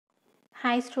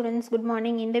Hi students, good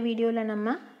morning. In the video la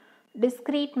namma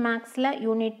Discrete Maths la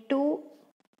Unit 2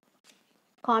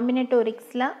 Combinatorics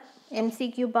la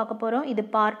MCQ paaka porom. Idu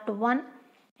part 1.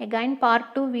 Again part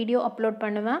 2 video upload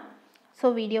பண்ணுவேன்.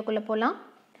 So video குள்ள போலாம்.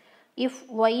 If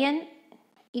yn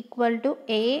equal to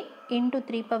a into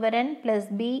 3 power n plus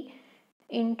b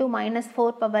into minus 4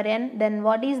 power n, then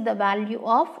what is the value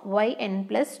of yn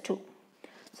plus 2?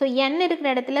 So n இருக்கிற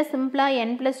இடத்துல சிம்பிளா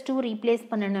n plus 2 replace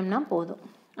பண்ணணும்னா போதும்.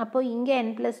 அப்போ இங்கே n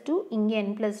plus 2 இங்கே n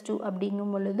plus 2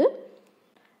 அப்படிங்கும் பொழுது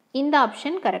இந்த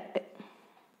ஆப்ஷன் கரெக்ட்.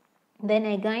 தென்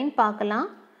again பார்க்கலாம்.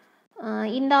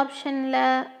 இந்த ஆப்ஷனில்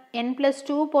n plus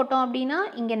 2 போட்டோம் அப்படின்னா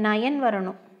இங்கே 9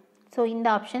 வரணும். ஸோ இந்த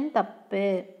ஆப்ஷன் தப்பு.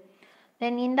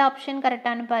 தென் இந்த ஆப்ஷன்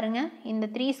கரெக்டானு பாருங்கள். இந்த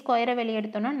 3 ஸ்கொயரை வெளியே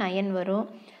எடுத்தோன்னா 9 வரும்.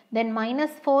 தென்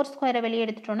minus 4 ஸ்கொயரை வெளியே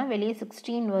எடுத்துட்டோன்னா வெளியே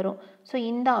 16 வரும். ஸோ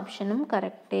இந்த ஆப்ஷனும்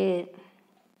கரெக்டு.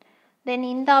 தென்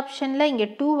இந்த ஆப்ஷனில் இங்கே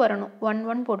 2 வரணும். 1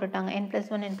 1 போட்டுட்டாங்க. n plus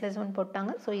 1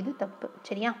 போட்டாங்க. ஸோ இது தப்பு.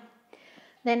 சரியா?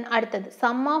 தென் அடுத்தது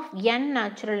some of n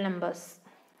natural numbers.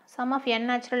 Some of n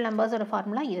natural நம்பர்ஸோட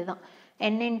formula இதுதான்.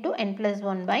 n into n plus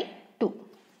 1 by 2.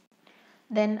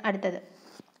 தென் அடுத்தது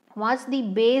what's the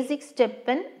basic step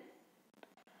in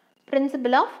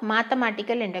principal of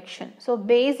mathematical induction. So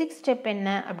basic step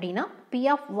என்ன அப்படின்னா p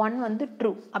of 1 வந்து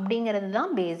ட்ரூ அப்படிங்கிறது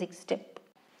தான் பேசிக் ஸ்டெப்.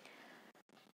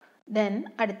 Then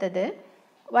அடுத்தது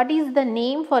what is the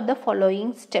name for the following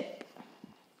step?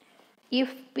 If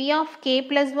p of k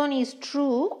plus 1 is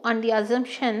true on the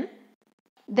assumption,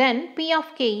 then p of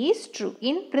k is true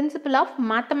in principle of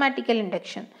mathematical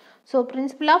induction. So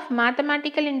principle of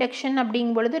mathematical induction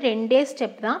அப்படிங்கும் பொழுது ரெண்டே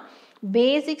step தான்.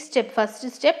 பேசிக் step first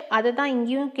step, அதை தான்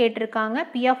இங்கேயும் கேட்டிருக்காங்க.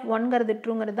 p of 1ங்கிறது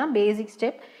ட்ரூங்கிறது தான் பேசிக்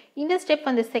step. இந்த ஸ்டெப்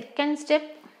வந்து செகண்ட் ஸ்டெப்.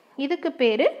 இதுக்கு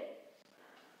பேர்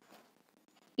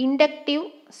இண்டக்டிவ்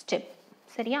ஸ்டெப்.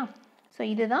 சரியா? ஸோ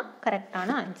இதுதான் கரெக்டான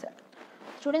ஆன்சர்.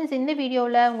 ஸ்டூடெண்ட்ஸ், இந்த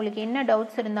வீடியோவில் உங்களுக்கு என்ன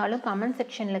டவுட்ஸ் இருந்தாலும் கமெண்ட்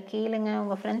செக்ஷனில் கேளுங்க.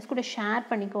 உங்கள் ஃப்ரெண்ட்ஸ் கூட ஷேர்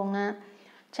பண்ணிக்கோங்க.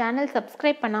 சேனல்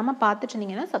சப்ஸ்கிரைப் பண்ணாமல் பார்த்துட்டு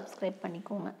இருந்தீங்கன்னா சப்ஸ்கிரைப்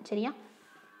பண்ணிக்கோங்க. சரியா?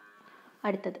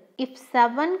 அடுத்தது if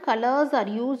 7 colours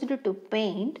R used to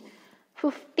paint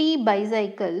 50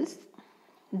 bicycles,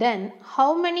 then how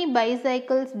many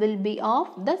bicycles will be of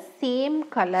the same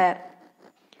color?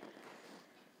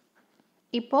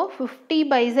 இப்போ 50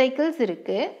 bicycles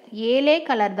இருக்கு. 7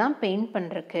 கலர் தான் பெயிண்ட்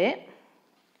பண்ணுறக்கு.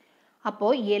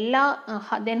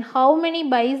 அப்போது then how many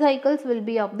bicycles will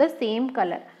be of the same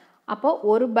color? அப்போது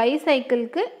ஒரு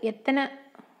பைசைக்கிளுக்கு எத்தனை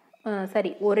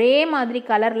ஒரே மாதிரி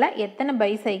கலரில் எத்தனை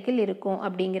பைசைக்கிள் இருக்கும்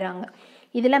அப்படிங்கிறாங்க.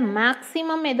 இதில்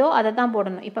மேக்ஸிமம் ஏதோ அதை தான்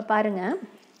போடணும். இப்போ பாருங்கள்,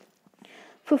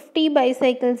 50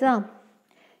 பைசைக்கிள்ஸா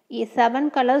 7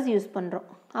 கலர்ஸ் யூஸ் பண்ணுறோம்.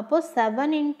 அப்போது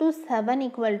 7 into 7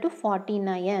 equal to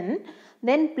 49.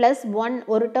 Then plus 1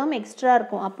 ஒரு டேர்ம் எக்ஸ்ட்ரா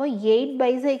இருக்கும். அப்போ 8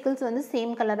 பைசைக்கிள்ஸ் வந்து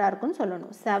சேம் கலராக இருக்கும்னு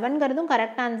சொல்லணும். 7ங்கிறதும்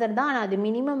கரெக்ட் ஆன்சர் தான். ஆனால் அது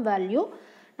மினிமம் வேல்யூ.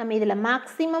 நம்ம இதில்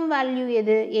மேக்ஸிமம் வேல்யூ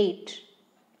எது? 8.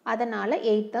 அதனால்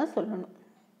 8 தான் சொல்லணும்.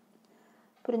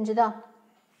 புரிஞ்சுதா?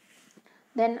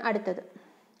 தென் அடுத்தது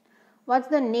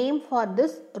what's the name for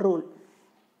this rule?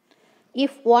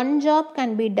 If one job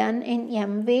can be done in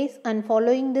m ways and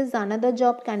following this another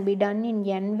job can be done in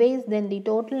n ways, then the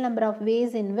total number of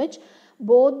ways in which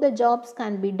both the jobs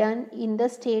can be done in the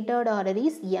stated order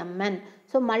is mn.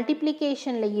 So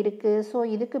multiplicationல இருக்கு. So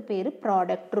இதுக்கு பேர்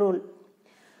product rule.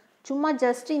 சும்மா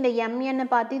just இந்த mn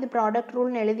பார்த்து இது product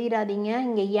ரூல்னு எழுதிடாதீங்க.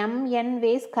 இங்கே mn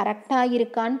ways கரெக்டாக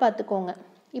இருக்கான்னு பார்த்துக்கோங்க.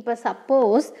 இப்போ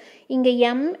சப்போஸ் இங்கே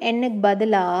mnக்கு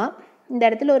பதிலாக இந்த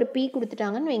இடத்துல ஒரு p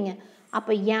கொடுத்துட்டாங்கன்னு வைங்க.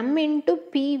 அப்போ m into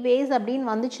p வேஸ் அப்படின்னு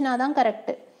வந்துச்சுன்னா தான்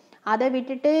கரெக்டு. அதை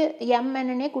விட்டுட்டு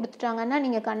mnனே கொடுத்துட்டாங்கன்னா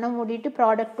நீங்கள் கண்ணை மூடிட்டு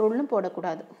ப்ராடக்ட் ரூல்னு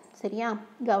போடக்கூடாது. சரியா?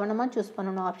 கவனமாக சூஸ்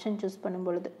பண்ணணும் ஆப்ஷன் சூஸ் பண்ணும்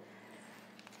பொழுது.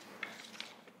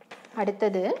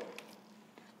 அடுத்தது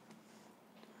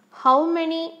how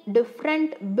many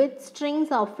different bit strings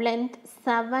of length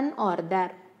 7 are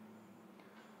there?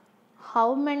 How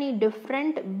many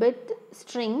different bit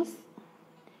strings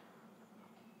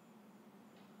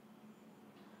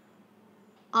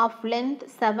of length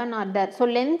 7 are there? So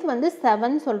length வந்து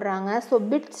 7 சொல்கிறாங்க. ஸோ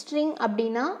பிட் ஸ்ட்ரிங்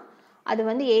அப்படின்னா அது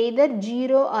வந்து எய்தர்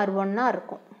 0 or 1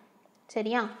 இருக்கும்.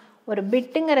 சரியா? ஒரு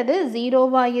பிட்டுங்கிறது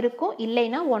 0வாக இருக்கும்,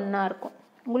 இல்லைன்னா 1 இருக்கும்.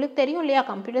 உங்களுக்கு தெரியும் இல்லையா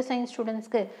கம்ப்யூட்டர் சயின்ஸ்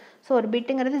ஸ்டூடெண்ட்ஸ்க்கு. ஸோ ஒரு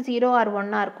பிட்டுங்கிறது 0 or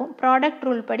 1 இருக்கும். ப்ராடக்ட்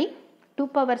ரூல் படி 2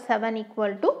 power 7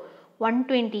 equal to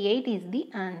 128 is the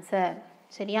answer.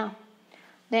 சரியா?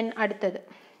 தென் அடுத்தது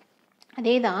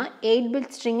அதே தான் 8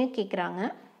 பிட் ஸ்ட்ரிங்கு கேட்குறாங்க.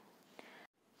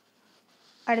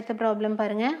 அடுத்த ப்ராப்ளம்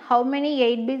பாருங்கள். how many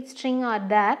 8 bit string are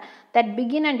there that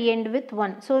begin and end with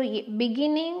 1? So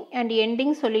beginning and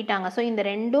ending சொல்லிட்டாங்க. ஸோ இந்த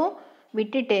ரெண்டும்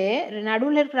விட்டுட்டு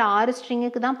நடுவில் இருக்கிற 6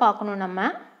 ஸ்ட்ரிங்குக்கு தான் பார்க்கணும் நம்ம.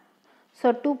 So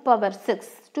 2 power 6.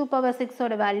 2 power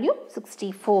 6ஓட value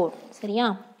 64. சரியா?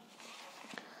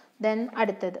 Then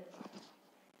அடுத்தது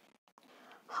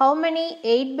how many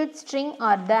 8-bit string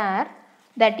are there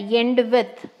that end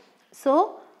with? So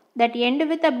that end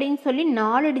with அப்படின்னு சொல்லி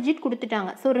 4 டிஜிட்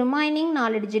கொடுத்துட்டாங்க. ஸோ ரிமைனிங்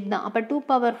 4 டிஜிட் தான். அப்போ 2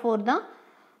 power 4 தான்.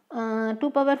 2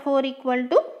 power 4 equal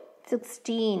to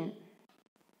 16.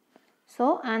 So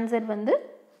answer வந்து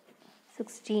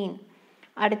 16.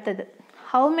 அடுத்தது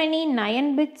how many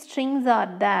 9-bit strings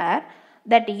are there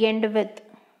that end with?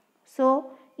 So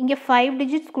இங்கே 5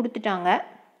 digits கொடுத்துட்டாங்க.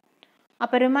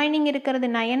 அப்போ ரிமைனிங் இருக்கிறது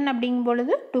 9 அப்படிங்கும்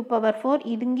பொழுது 2 power 4,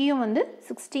 இதுங்கேயும் வந்து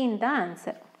 16 தான்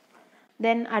ஆன்சர்.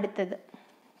 தென் அடுத்தது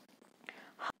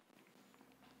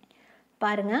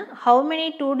பாருங்க, how many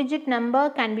 2-digit number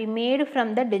can be made from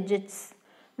the digits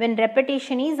when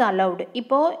repetition is allowed?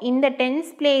 இப்போது இந்த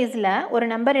டென்ஸ் பிளேஸில் ஒரு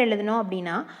நம்பர் எழுதணும்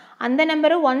அப்படின்னா அந்த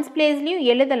நம்பரை ஒன்ஸ் பிளேஸ்லையும்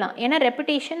எழுதலாம். ஏன்னா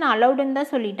ரெப்பிட்டேஷன் அலவுடுன்னு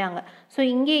தான் சொல்லிட்டாங்க. ஸோ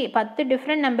இங்கே 10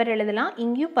 டிஃப்ரெண்ட் நம்பர் எழுதலாம்,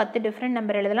 இங்கேயும் 10 டிஃப்ரெண்ட்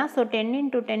நம்பர் எழுதலாம். So 10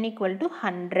 into 10 equal to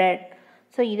 100.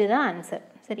 So இதுதான் ஆன்சர்.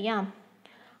 சரியா?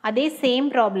 அதே same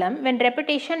problem when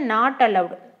repetition not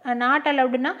allowed. Not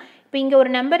அலவுடுனா இப்போ இங்கே ஒரு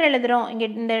நம்பர் எழுதுகிறோம், இங்கே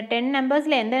இந்த 10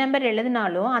 நம்பர்ஸில் எந்த நம்பர்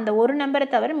எழுதினாலும் அந்த ஒரு நம்பரை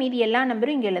தவிர மீதி எல்லா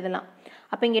நம்பரும் இங்கே எழுதலாம்.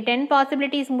 அப்போ இங்கே 10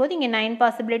 பாசிபிலிட்டிஸும் போது இங்கே 9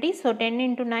 பாசிபிலிட்டிஸ். ஸோ 10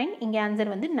 into 9 இங்கே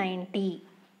ஆன்சர் வந்து 90.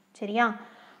 சரியா?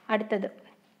 அடுத்தது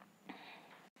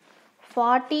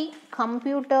 40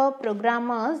 computer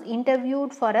programmers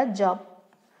interviewed for a job.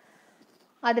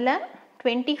 அதில்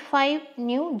 25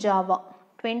 new Java,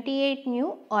 28 new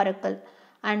Oracle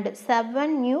and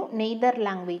 7 new neither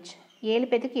language. 7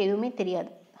 பேருக்கு எதுவுமே தெரியாது.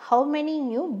 How many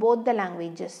new both the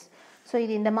languages? So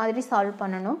இது இந்த மாதிரி சால்வ்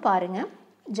பண்ணணும். பாருங்கள்,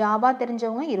 ஜாவா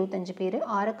தெரிஞ்சவங்க 25 பேர்,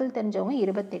 ஆரக்கிள் தெரிஞ்சவங்க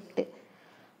 28.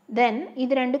 தென்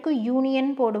இது ரெண்டுக்கும்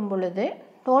யூனியன் போடும் பொழுது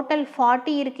டோட்டல்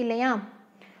 40 இருக்கு இல்லையா?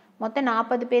 மொத்தம்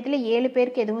 40 பேர்த்தில் 7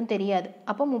 பேருக்கு எதுவும் தெரியாது.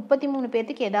 அப்போ 33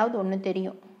 பேர்த்துக்கு ஏதாவது ஒன்று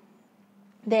தெரியும்.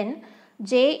 தென்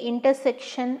J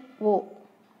intersection O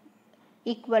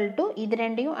equal to இது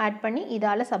ரெண்டையும் ஆட் பண்ணி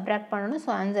இதால் சப்ராக்ட் பண்ணணும்.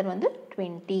 ஸோ ஆன்சர் வந்து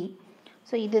 20.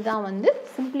 ஸோ இதுதான் வந்து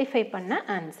சிம்பிளிஃபை பண்ண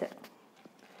ஆன்சர்.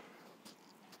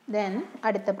 தென்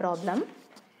அடுத்த problem,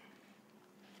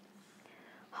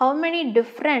 how many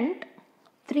different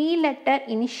 3-letter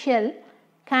initial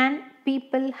can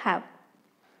people have?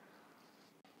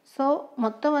 So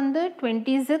மொத்தம் வந்து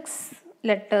 26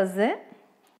 லெட்டர்ஸு,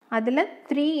 அதில்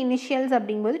 3 இனிஷியல்ஸ்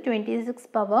அப்படிங்கும்போது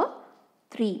 26 power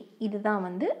 3. இதுதான்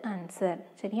வந்து ஆன்சர்.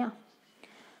 சரியா?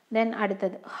 தென்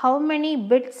அடுத்தது how many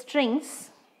bit strings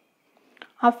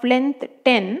of length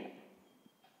 10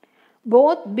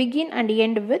 both begin and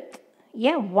end with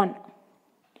a 1?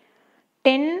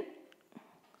 10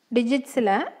 டிஜிட்ஸில்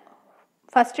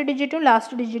first டிஜிட்டும்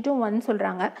last டிஜிட்டும் 1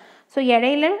 சொல்கிறாங்க. ஸோ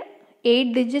இடையில 8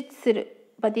 டிஜிட்ஸ்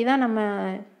பற்றி தான் நம்ம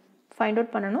ஃபைண்ட்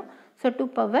அவுட் பண்ணணும். So 2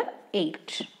 power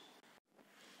 8.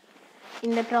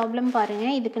 இந்த ப்ராப்ளம்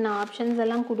பாருங்கள், இதுக்கு நான் ஆப்ஷன்ஸ்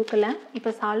எல்லாம் கொடுக்கல,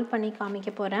 இப்போ சால்வ் பண்ணி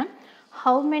காமிக்க போகிறேன்.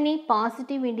 how many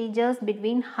positive integers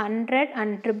between 100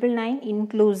 and 999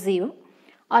 inclusive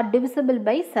are divisible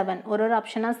by 7? ஒரு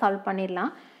ஆப்ஷனாக சால்வ்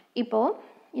பண்ணிடலாம். இப்போது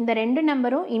இந்த ரெண்டு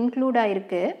நம்பரும் இன்க்ளூட்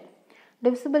ஆகிருக்கு,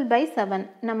 divisible by 7.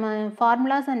 நம்ம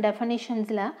ஃபார்முலாஸ் அண்ட்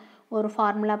டெஃபனிஷன்ஸில் ஒரு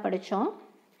ஃபார்முலா படித்தோம்,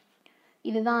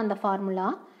 இதுதான் அந்த ஃபார்முலா.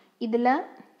 இதில்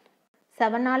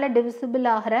 7ஆல் டிவிசிபிள்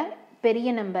ஆகிற பெரிய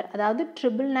நம்பர், அதாவது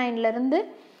 999லேருந்து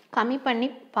கம்மி பண்ணி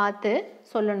பார்த்து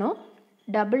சொல்லணும்.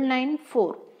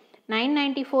 994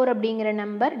 994 அப்படிங்கிற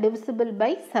நம்பர் டிவிசிபிள் பை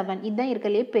 7, இதுதான்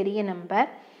இருக்கலையே பெரிய நம்பர்.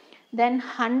 தென்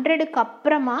 100க்கு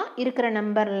அப்புறமா இருக்கிற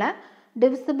நம்பரில்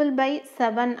டிவிசிபிள் பை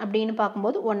 7 அப்படின்னு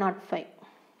பார்க்கும்போது 105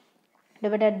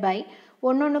 டிவைடட் பை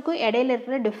ஒன்றுக்கும் இடையில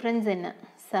இருக்கிற டிஃப்ரென்ஸ் என்ன?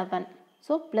 7.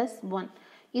 ஸோ +1.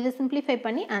 இது சிம்பிளிஃபை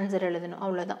பண்ணி ஆன்சர் எழுதணும்,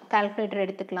 அவ்வளோதான். கால்குலேட்டர்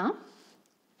எடுத்துக்கலாம்.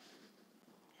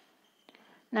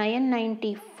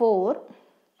 994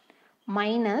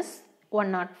 மைனஸ்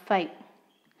 105,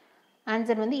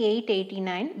 ஆன்சர் வந்து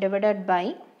 889 divided by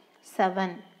 7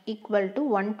 equal to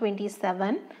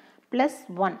 127 +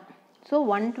 1. So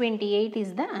 128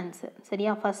 is the answer.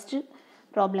 சரியா? First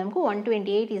ப்ராப்ளம்க்கு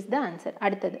 128 is the answer.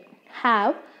 அடுத்தது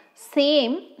have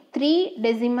same 3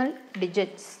 decimal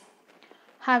digits.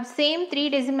 have same 3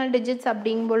 decimal digits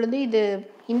அப்படிங்கும் பொழுது இது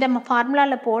இந்த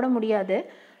ஃபார்முலாவில் போட முடியாது,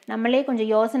 நம்மளே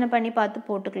கொஞ்சம் யோசனை பண்ணி பார்த்து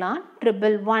போட்டுக்கலாம்.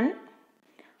 111,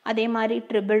 அதே மாதிரி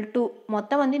 222,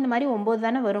 மொத்தம் வந்து இந்த மாதிரி 9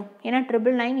 தானே வரும், ஏன்னா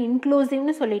 999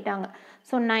 இன்க்ளூசிவ்னு சொல்லிட்டாங்க.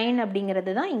 ஸோ 9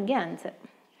 அப்படிங்கிறது தான் இங்கே ஆன்சர்.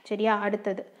 சரியா?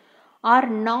 அடுத்தது are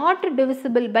not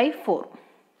divisible by 4.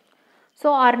 So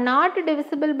are not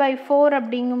divisible by 4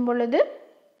 அப்படிங்கும் பொழுது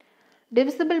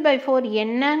divisible by 4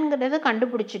 என்னங்கிறத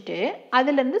கண்டுபிடிச்சிட்டு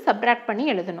அதிலிருந்து சப்ராக்ட் பண்ணி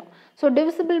எழுதணும். ஸோ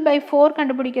divisible by 4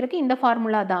 கண்டுபிடிக்கிறதுக்கு இந்த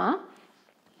ஃபார்முலா தான்.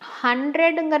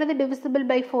 100ங்கிறது divisible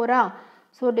by 4ஆ?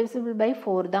 So divisible by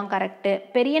 4 தான் கரெக்டு.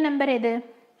 பெரிய நம்பர் எது?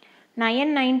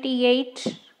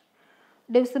 998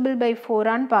 divisible by 4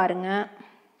 ஆன்னு பாருங்க.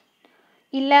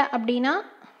 இல்லை அப்படின்னா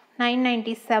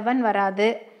 997 வராது,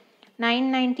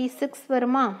 996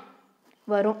 வருமா?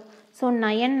 வரும். ஸோ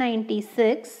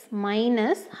 996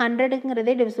 மைனஸ்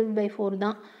 100ங்கிறதே divisible by 4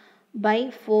 தான், by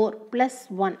 4 plus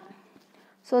 1.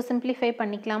 ஸோ சிம்பிளிஃபை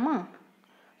பண்ணிக்கலாமா?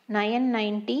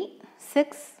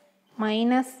 996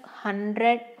 minus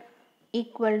 100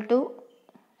 equal to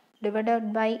divided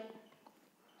by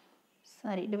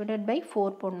 4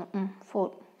 போடணும், 4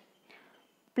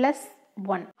 plus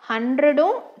 1.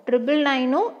 100ம்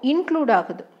 999ம் இன்க்ளூட்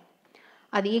ஆகுது.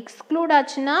 அது எக்ஸ்க்ளூட்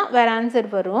ஆச்சுன்னா வேறு ஆன்சர்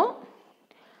வரும்.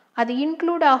 அது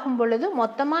இன்க்ளூட் ஆகும் பொழுது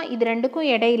மொத்தமாக இது ரெண்டுக்கும்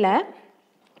இடையில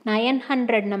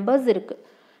 900 நம்பர்ஸ் இருக்குது.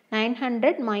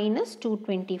 900 minus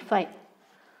 225.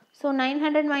 So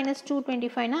 900 minus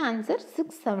 225னா answer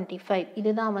 675.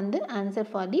 இதுதான் வந்து answer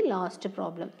for the last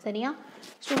problem. சரியா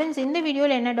ஸ்டூடெண்ட்ஸ்? இந்த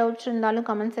வீடியோவில் என்ன டவுட்ஸ் இருந்தாலும்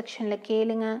கமெண்ட் செக்ஷனில்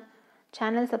கேளுங்க.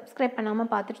 சேனல் சப்ஸ்கிரைப்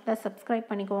பண்ணாமல் பார்த்துட்டு தான் சப்ஸ்கிரைப்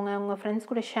பண்ணிக்கோங்க. உங்கள் ஃப்ரெண்ட்ஸ்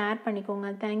கூட ஷேர் பண்ணிக்கோங்க.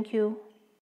 தேங்க்யூ.